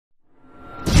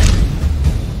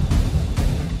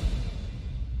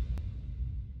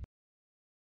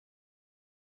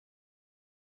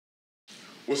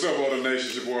What's up, Other Nation?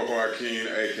 It's your boy Joaquin,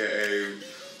 aka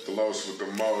the Los with the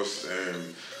Most,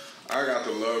 and I got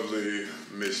the lovely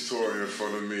Miss Tori in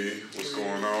front of me. What's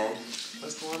going on?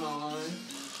 What's going on?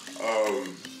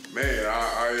 Man,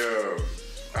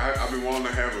 I've been wanting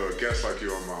to have a guest like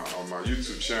you on my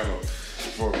YouTube channel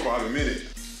for quite a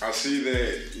minute. I see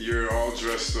that you're all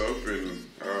dressed up and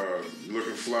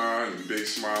looking fly and big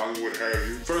smile and what have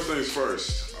you. First things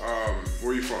first,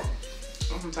 where you from?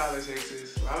 I'm from Tyler,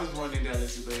 Texas. I was born in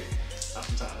Dallas, but I'm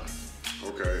from Tyler.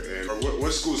 Okay, and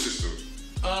what school system?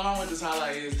 I went to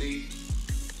Tyler ISD.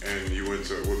 And you went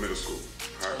to what middle school?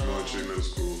 Elementary, middle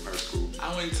school, high school?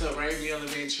 I went to Rainview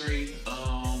Elementary.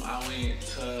 I went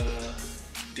to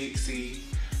Dixie,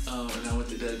 and I went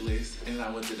to Douglas, and I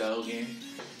went to Dogan,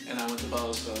 and I went to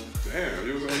Bosa. Damn,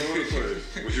 you was all over the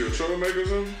place. Was you a troublemaker or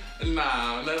something?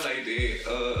 Nah, not like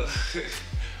that.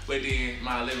 But then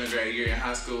my 11th grade year in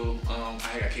high school,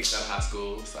 I got kicked out of high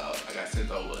school, so I got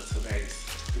sent over to base.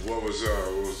 What was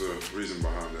the reason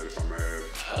behind that, if I may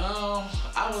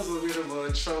ask? I was a bit of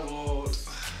a troubled.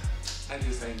 I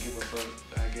just didn't give a fuck,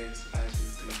 I guess. I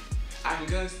just didn't. I can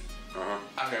cuss.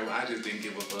 Okay, well, I just didn't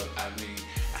give a fuck. I mean,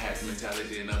 I had the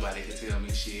mentality that nobody could tell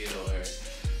me shit, or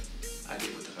I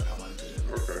did what the fuck I wanted to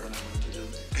do. Okay. When I wanted to do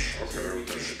it. Okay. And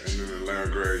then in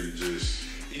 11th grade, you just...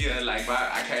 Yeah, like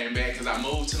I came back because I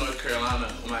moved to North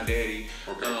Carolina with my daddy.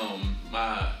 Okay.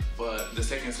 For the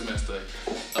second semester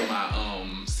of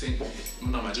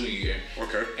my junior year.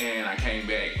 Okay. And I came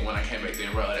back, and when I came back to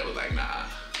enroll, it was like, nah,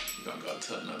 you're gonna go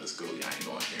to another school. I ain't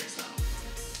going here, so.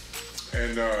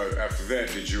 And after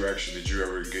that, did you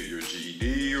ever get your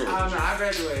GED or? No, I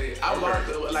graduated. I walked,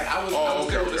 I was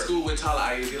going to school with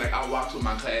Tyler ISD. Like I walked with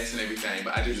my class and everything,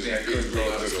 but I just didn't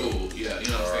go to school. Yeah, you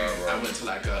know what I'm saying? Right. I went to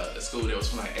like a school that was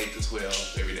from like 8 to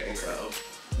 12 every day. Okay. So.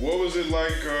 What was it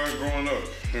like growing up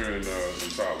here in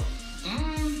Tyler?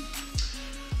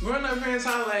 Growing up here in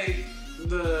Tyler, like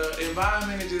the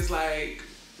environment is just like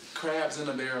crabs in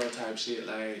a barrel type shit.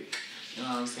 Like, you know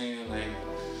what I'm saying? Like.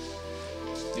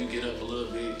 You get up a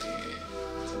little bit and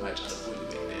somebody try to pull you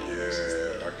back down.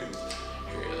 Yeah, I can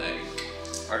hear it. Like,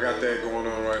 I got that going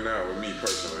on right now with me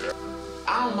personally.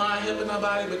 I don't mind helping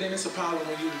nobody, but then it's a problem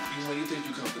when you think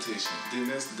you competition. Then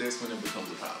that's when it becomes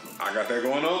a problem. I got that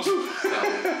going on too. So,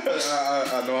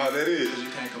 I know how that is. Because you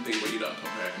can't compete where you don't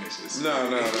compare missions. No,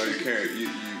 you can't. You,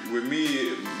 with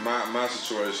me, my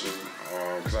situation,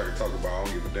 because I can talk about, I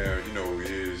don't give a damn. You know who he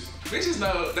is. Bitches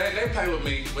know they play with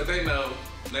me, but they know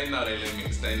their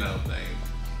limits. They know they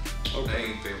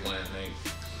ain't that one thing.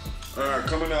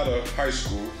 Coming out of high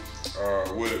school,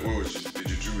 what was you?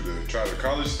 Did you try the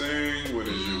college thing? What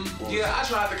did you? Yeah, I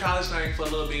tried the college thing for a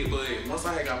little bit, but once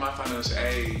I had got my financial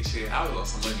aid, shit, I was on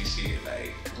some money shit.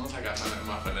 Like once I got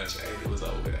my financial aid, it was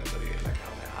over with after that. Like I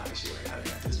was like, oh shit, I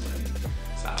got this money,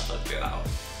 so I fucked that off.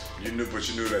 You knew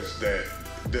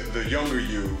that the younger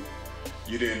you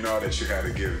didn't know that you had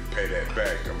to pay that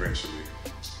back eventually.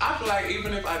 I feel like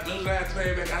even if I knew that I had to pay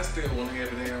it back, I still wouldn't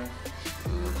have it down.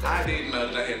 I didn't know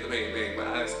that I had to pay it back, but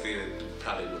I still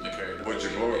probably wouldn't have carried it. What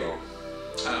did you blow it on?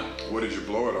 What did you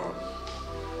blow it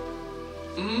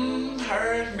on?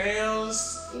 Hair,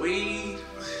 nails, weed,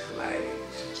 like.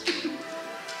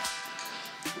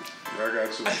 I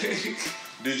got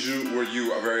you. Were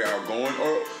you very outgoing?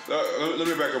 Or let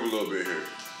me back up a little bit here.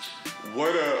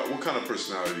 What kind of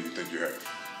personality do you think you have?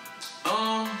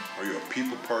 Are you a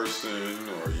people person,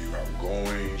 or are you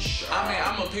outgoing, shy? I mean,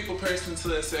 I'm a people person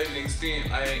to a certain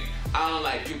extent. Like, I don't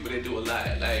like people that do a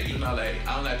lot. Like, you know, like,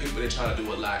 I don't like people that try to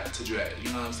do a lot to drag. You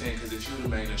know what I'm saying? Because if you're the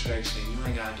main attraction, you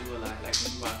ain't got to do a lot. Like,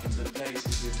 when you walk into the place,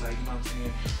 it's just like, you know what I'm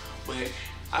saying? But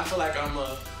I feel like I'm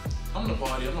the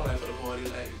party. I'm not like for the party.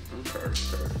 Like, okay.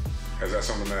 Is that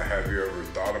something that have you ever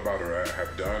thought about or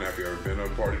have done? Have you ever been a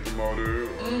party promoter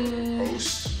or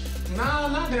host? Nah,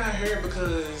 not down here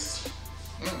because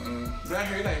down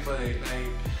here it ain't for it.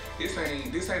 Like this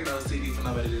ain't no city for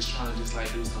nobody just trying to just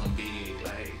like do something big,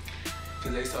 like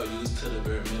because they so used to the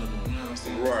bare minimum. You know what I'm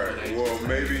saying? Right. Well,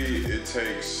 maybe it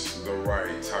takes the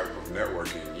right type of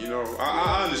networking. You know,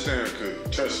 I understand.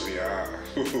 Cause trust me,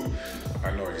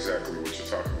 I know exactly what you're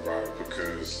talking about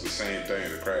because the same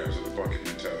thing, the crabs in the bucket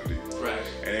mentality. Right.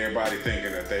 And everybody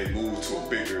thinking that they move to a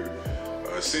bigger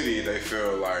city, they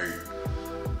feel like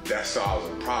that solves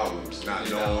the problems, not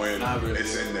knowing really.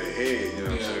 It's in their head, you know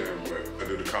what I'm saying? But I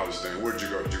do the college thing. Where did you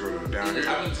go? Did you go to down here?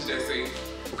 I went to JC.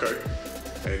 Okay.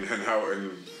 And how,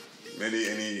 and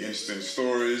any interesting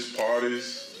stories,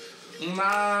 parties?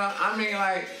 Nah, I mean,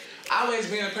 like, I always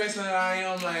been the person that I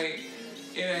am, like,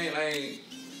 it ain't like,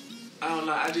 I don't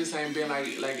know, I just ain't been like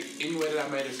any way that I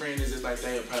made a friend is just like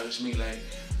they approach me, like,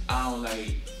 I don't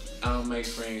like I don't make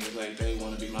friends like they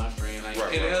want to be my friend. Like,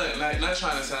 Right, and right. like not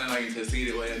trying to sound like a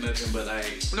conceited way or nothing, but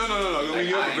like No. I mean, like,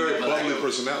 you have a very bubbly like,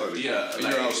 personality. Yeah, and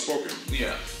like, you're outspoken.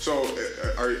 Yeah. So,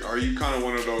 are you kind of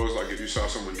one of those, like, if you saw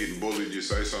someone getting bullied, you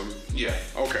say something? Yeah.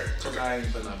 Okay. Cause I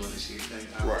ain't putting up bullshit.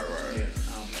 Like, Right. Yeah,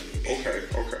 I don't play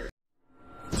it. Okay.